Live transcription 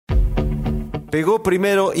Pegó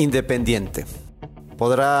primero Independiente.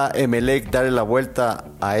 ¿Podrá Emelec darle la vuelta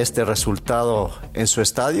a este resultado en su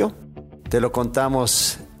estadio? Te lo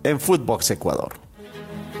contamos en Footbox Ecuador.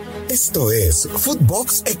 Esto es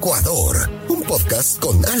Footbox Ecuador, un podcast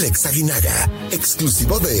con Alex Aguinaga,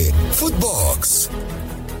 exclusivo de Footbox.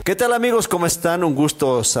 ¿Qué tal amigos? ¿Cómo están? Un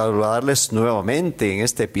gusto saludarles nuevamente en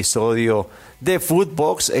este episodio de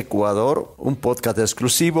Footbox Ecuador, un podcast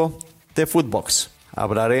exclusivo de Footbox.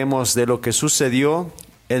 Hablaremos de lo que sucedió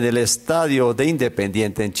en el estadio de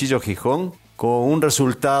Independiente en Chillo, Gijón, con un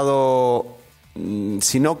resultado,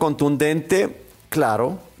 si no contundente,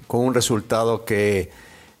 claro, con un resultado que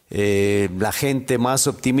la gente más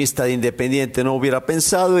optimista de Independiente no hubiera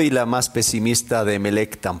pensado y la más pesimista de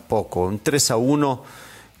Emelec tampoco. Un 3-1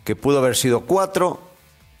 que pudo haber sido 4,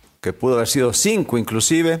 que pudo haber sido 5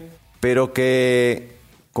 inclusive, pero que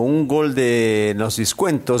con un gol de los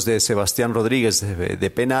descuentos de Sebastián Rodríguez de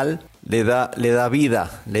penal le da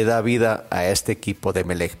vida a este equipo de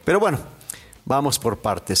Emelec. Pero bueno, vamos por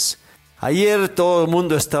partes. Ayer todo el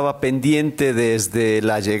mundo estaba pendiente desde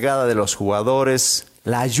la llegada de los jugadores,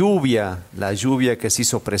 la lluvia que se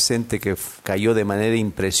hizo presente, que cayó de manera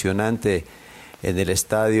impresionante en el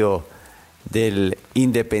estadio del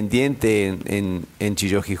Independiente en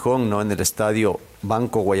Chillo, Gijón, ¿no? En el estadio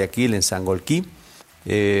Banco Guayaquil en Sangolquí.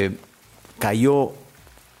 Cayó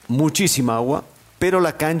muchísima agua, pero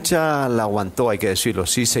la cancha la aguantó, hay que decirlo.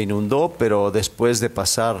 Sí se inundó, pero después de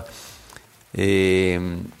pasar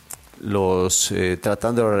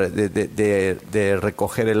tratando de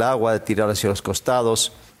recoger el agua, de tirar hacia los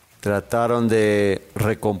costados, trataron de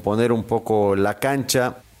recomponer un poco la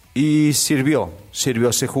cancha y sirvió,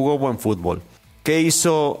 se jugó buen fútbol. ¿Qué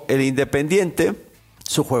hizo el Independiente?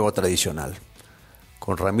 Su juego tradicional,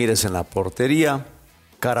 con Ramírez en la portería,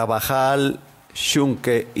 Carabajal,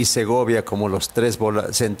 Schunke y Segovia como los tres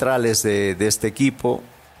centrales de este equipo,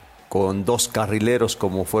 con dos carrileros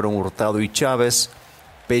como fueron Hurtado y Chávez,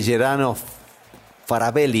 Pellerano,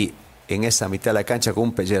 Farabelli en esa mitad de la cancha con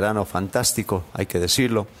un Pellerano fantástico, hay que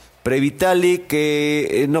decirlo. Previtali,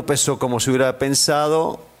 que no pesó como se hubiera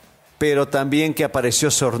pensado, pero también que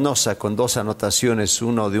apareció Sornosa con dos anotaciones,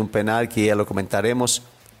 uno de un penal que ya lo comentaremos,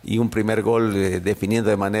 y un primer gol definiendo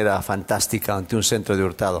de manera fantástica ante un centro de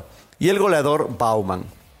Hurtado. Y el goleador Bauman.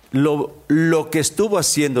 Lo que estuvo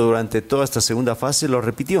haciendo durante toda esta segunda fase lo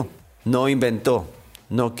repitió. No inventó,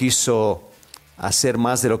 no quiso hacer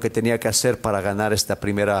más de lo que tenía que hacer para ganar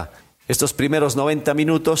estos primeros 90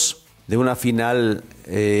 minutos de una final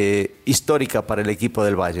histórica para el equipo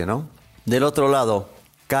del Valle, ¿no? Del otro lado,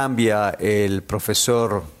 cambia el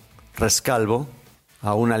profesor Rescalvo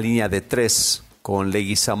a una línea de 3 con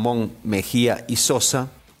Leguizamón, Mejía y Sosa,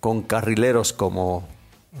 con carrileros como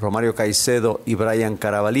Romario Caicedo y Brian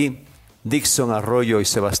Carabalí, Dixon Arroyo y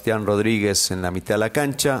Sebastián Rodríguez en la mitad de la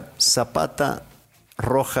cancha, Zapata,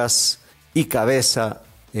 Rojas y Cabeza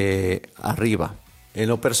arriba. En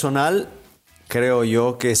lo personal, creo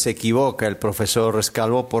yo que se equivoca el profesor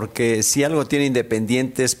Rescalvo, porque si algo tiene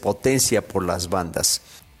Independiente es potencia por las bandas.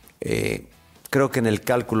 Creo que en el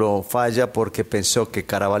cálculo falla porque pensó que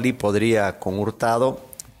Carabalí podría con Hurtado,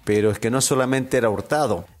 pero es que no solamente era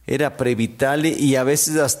Hurtado, era Previtali y a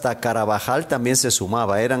veces hasta Carabajal también se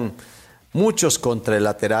sumaba. Eran muchos contra el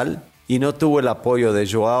lateral y no tuvo el apoyo de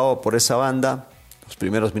Joao por esa banda, los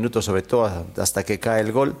primeros minutos sobre todo hasta que cae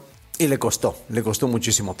el gol, y le costó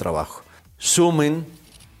muchísimo trabajo. Sumen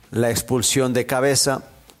la expulsión de Cabeza,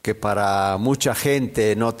 que para mucha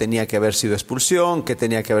gente no tenía que haber sido expulsión, que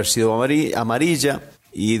tenía que haber sido amarilla,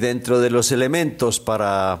 y dentro de los elementos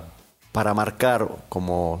para marcar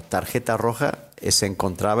como tarjeta roja se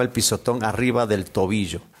encontraba el pisotón arriba del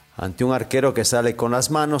tobillo, ante un arquero que sale con las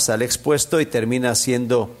manos, sale expuesto y termina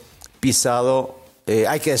siendo pisado,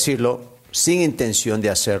 hay que decirlo, sin intención de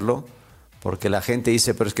hacerlo, porque la gente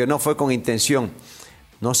dice, pero es que no fue con intención.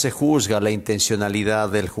 No se juzga la intencionalidad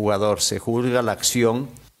del jugador, se juzga la acción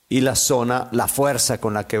y la zona, la fuerza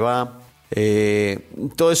con la que va,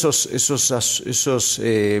 todos esos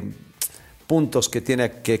puntos que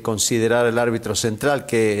tiene que considerar el árbitro central,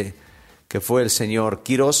 que fue el señor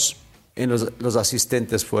Quirós. Los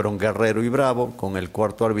asistentes fueron Guerrero y Bravo, con el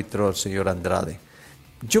cuarto árbitro, el señor Andrade.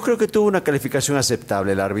 Yo creo que tuvo una calificación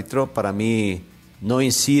aceptable el árbitro. Para mí no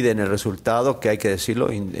incide en el resultado, que hay que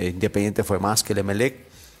decirlo, Independiente fue más que el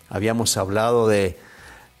Emelec. Habíamos hablado de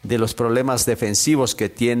los problemas defensivos que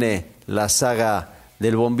tiene la saga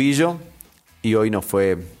del Bombillo y hoy no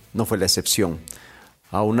fue la excepción.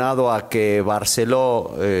 Aunado a que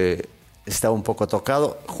Barceló estaba un poco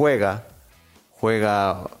tocado, juega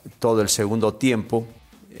todo el segundo tiempo,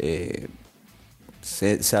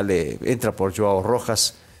 entra por Joao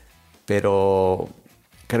Rojas pero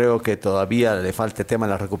creo que todavía le falta el tema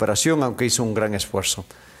de la recuperación, aunque hizo un gran esfuerzo.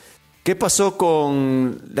 ¿Qué pasó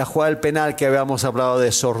con la jugada del penal que habíamos hablado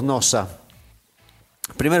de Sornosa?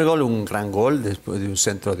 Primer gol, un gran gol después de un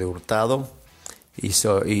centro de Hurtado y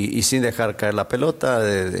sin dejar caer la pelota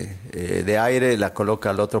de aire, la coloca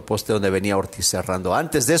al otro poste donde venía Ortiz cerrando.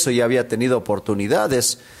 Antes de eso ya había tenido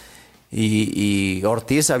oportunidades y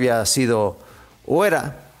Ortiz había sido o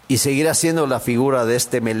era y seguirá siendo la figura de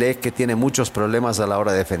este Emelec que tiene muchos problemas a la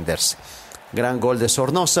hora de defenderse. Gran gol de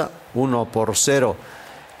Sornosa, 1-0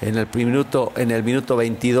 en el minuto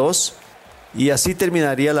 22. Y así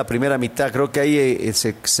terminaría la primera mitad. Creo que ahí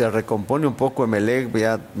se recompone un poco Emelec,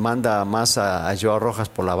 ya manda más a Joao Rojas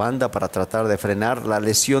por la banda para tratar de frenar la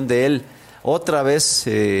lesión de él. Otra vez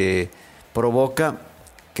provoca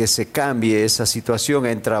que se cambie esa situación.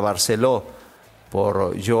 Entra Barceló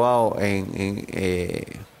por Joao en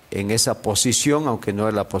esa posición, aunque no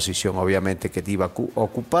es la posición obviamente que iba a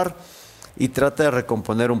ocupar, y trata de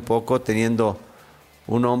recomponer un poco teniendo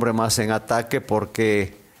un hombre más en ataque,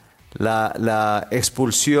 porque la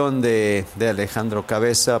expulsión de Alejandro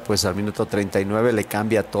Cabeza, pues al minuto 39 le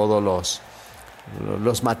cambia todos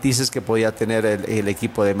los matices que podía tener el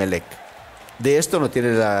equipo de Emelec. De esto no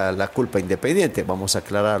tiene la culpa Independiente, vamos a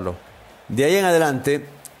aclararlo. De ahí en adelante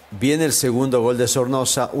viene el segundo gol de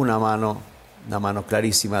Sornosa, una mano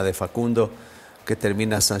clarísima de Facundo que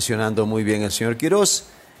termina sancionando muy bien el señor Quirós,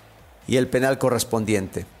 y el penal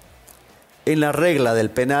correspondiente. En la regla del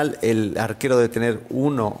penal, el arquero debe tener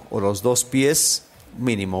uno o los dos pies,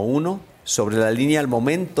 mínimo uno, sobre la línea al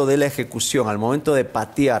momento de la ejecución, al momento de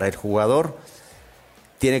patear. El jugador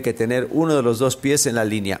tiene que tener uno de los dos pies en la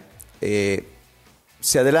línea.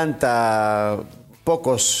 Se adelanta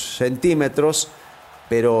pocos centímetros,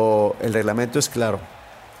 pero el reglamento es claro.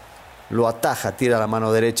 Lo ataja, tira la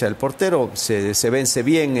mano derecha del portero, se vence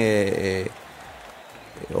bien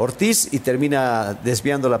Ortiz y termina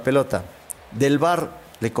desviando la pelota. Del VAR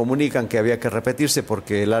le comunican que había que repetirse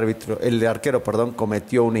porque el arquero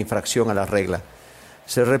cometió una infracción a la regla.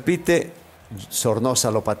 Se repite,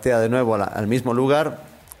 Sornosa lo patea de nuevo al mismo lugar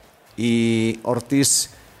y Ortiz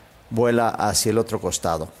vuela hacia el otro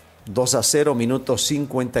costado. 2-0, minuto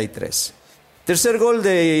 53. Tercer gol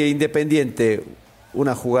de Independiente,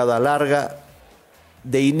 una jugada larga.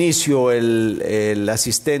 De inicio el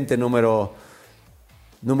asistente número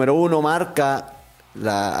 1 marca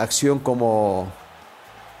la acción como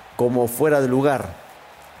fuera de lugar,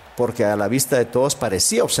 porque a la vista de todos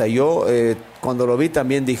parecía offside. Yo cuando lo vi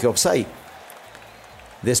también dije offside.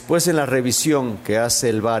 Después en la revisión que hace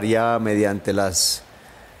el VAR ya mediante las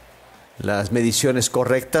mediciones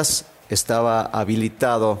correctas, estaba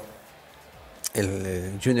habilitado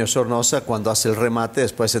el Junior Sornosa cuando hace el remate.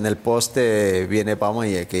 Después en el poste viene Pama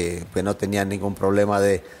y que no tenía ningún problema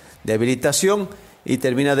de habilitación y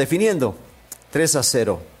termina definiendo.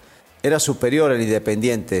 3-0. Era superior el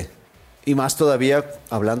Independiente, y más todavía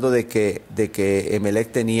hablando de que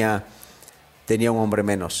Emelec tenía un hombre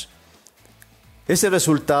menos. Ese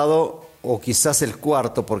resultado, o quizás el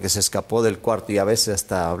cuarto, porque se escapó del cuarto y a veces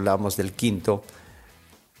hasta hablamos del quinto,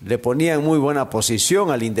 le ponía en muy buena posición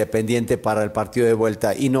al Independiente para el partido de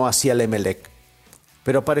vuelta y no hacía el Emelec.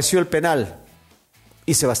 Pero apareció el penal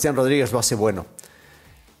y Sebastián Rodríguez lo hace bueno.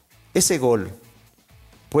 Ese gol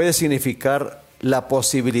puede significar la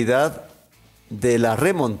posibilidad de la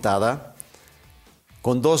remontada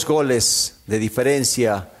con 2 goles de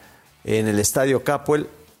diferencia en el Estadio Capuel.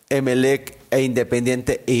 Emelec e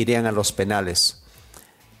Independiente irían a los penales.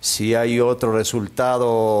 Si hay otro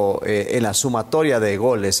resultado en la sumatoria de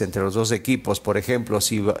goles entre los dos equipos, por ejemplo,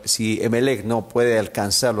 si Emelec no puede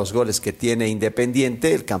alcanzar los goles que tiene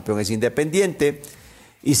Independiente, el campeón es Independiente.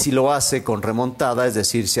 Y si lo hace con remontada, es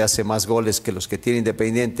decir, si hace más goles que los que tiene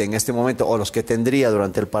Independiente en este momento o los que tendría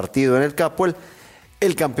durante el partido en el Capuel,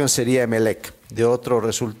 el campeón sería Emelec. De otro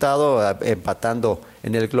resultado, empatando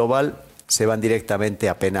en el global, se van directamente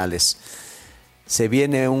a penales. Se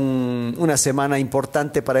viene una semana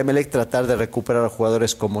importante para Emelec, tratar de recuperar a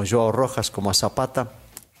jugadores como Joao Rojas, como a Zapata.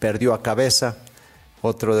 Perdió a Cabeza,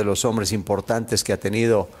 otro de los hombres importantes que ha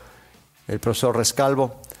tenido el profesor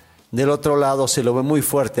Rescalvo. Del otro lado se lo ve muy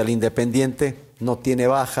fuerte al Independiente, no tiene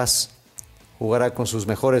bajas, jugará con sus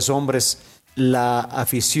mejores hombres. La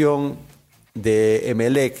afición de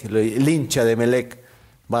Emelec, el hincha de Emelec,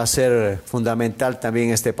 va a ser fundamental también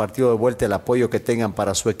en este partido de vuelta, el apoyo que tengan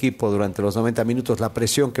para su equipo durante los 90 minutos, la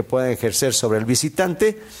presión que puedan ejercer sobre el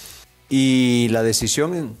visitante, y la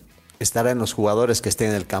decisión estará en los jugadores que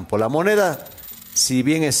estén en el campo. La moneda, si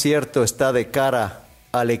bien es cierto, está de cara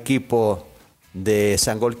al equipo de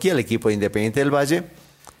Sangolquí, el equipo de Independiente del Valle,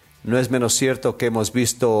 no es menos cierto que hemos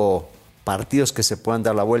visto partidos que se puedan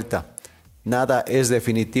dar la vuelta. Nada es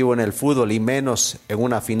definitivo en el fútbol y menos en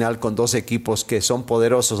una final con dos equipos que son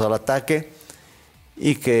poderosos al ataque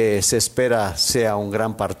y que se espera sea un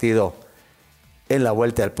gran partido en la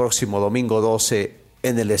vuelta el próximo domingo 12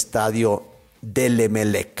 en el estadio del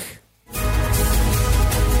Emelec.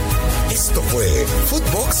 Esto fue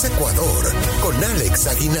Footbox Ecuador con Alex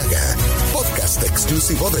Aguinaga, podcast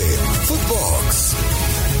exclusivo de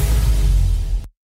Footbox.